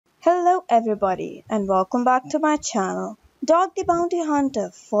Hello everybody and welcome back to my channel. Dog the Bounty Hunter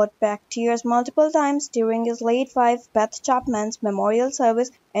fought back tears multiple times during his late wife Beth Chapman's memorial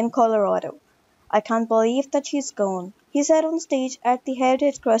service in Colorado. I can't believe that she's gone, he said on stage at the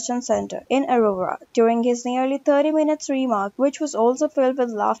Heritage Christian Center in Aurora during his nearly 30 minutes remark, which was also filled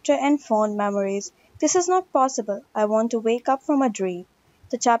with laughter and fond memories. This is not possible. I want to wake up from a dream.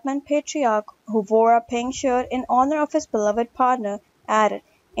 The Chapman patriarch, who wore a pink shirt in honor of his beloved partner, added,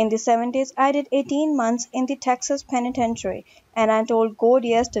 in the 70s, I did 18 months in the Texas penitentiary, and I told God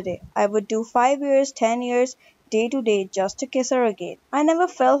yesterday I would do 5 years, 10 years, day to day, just to kiss her again. I never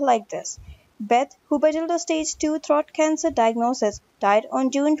felt like this. Beth, who battled a stage 2 throat cancer diagnosis, died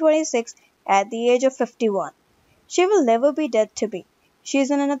on June 26 at the age of 51. She will never be dead to me.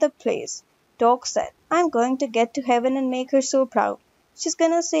 She's in another place. Doc said, I'm going to get to heaven and make her so proud. She's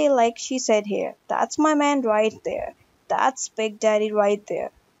gonna say like she said here, that's my man right there. That's Big Daddy right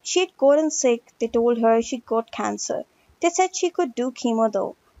there. She'd gotten sick. They told her she'd got cancer. They said she could do chemo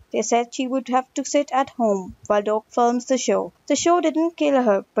though. They said she would have to sit at home while Doc films the show. The show didn't kill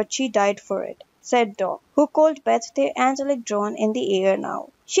her, but she died for it, said Doc, who called Beth the angelic drone in the air now.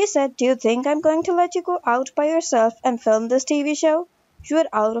 She said, do you think I'm going to let you go out by yourself and film this TV show? You're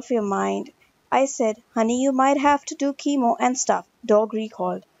out of your mind. I said, honey, you might have to do chemo and stuff, Doc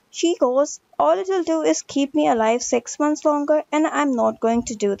recalled. She goes, all it'll do is keep me alive 6 months longer, and I'm not going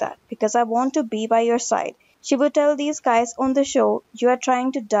to do that because I want to be by your side. She would tell these guys on the show, you are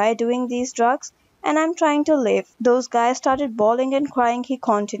trying to die doing these drugs, and I'm trying to live. Those guys started bawling and crying, he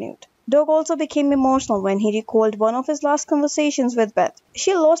continued. Doug also became emotional when he recalled one of his last conversations with Beth.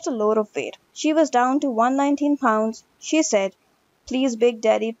 She lost a lot of weight. She was down to 119 pounds. She said, please, Big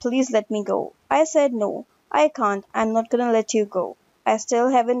Daddy, please let me go. I said, no, I can't. I'm not gonna let you go. I still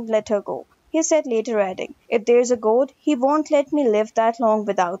haven't let her go, he said later adding, if there's a God, he won't let me live that long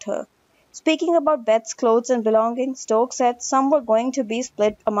without her. Speaking about Beth's clothes and belongings, Doug said some were going to be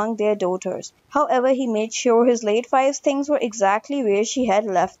split among their daughters. However, he made sure his late wife's things were exactly where she had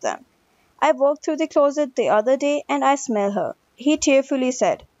left them. I walked through the closet the other day and I smell her, he tearfully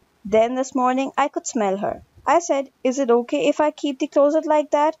said. Then this morning I could smell her. I said, is it okay if I keep the closet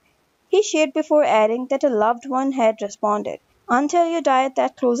like that? He shared before adding that a loved one had responded, until you die,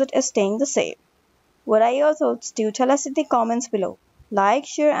 that closet is staying the same. What are your thoughts? Do tell us in the comments below. Like,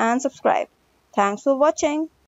 share and subscribe. Thanks for watching.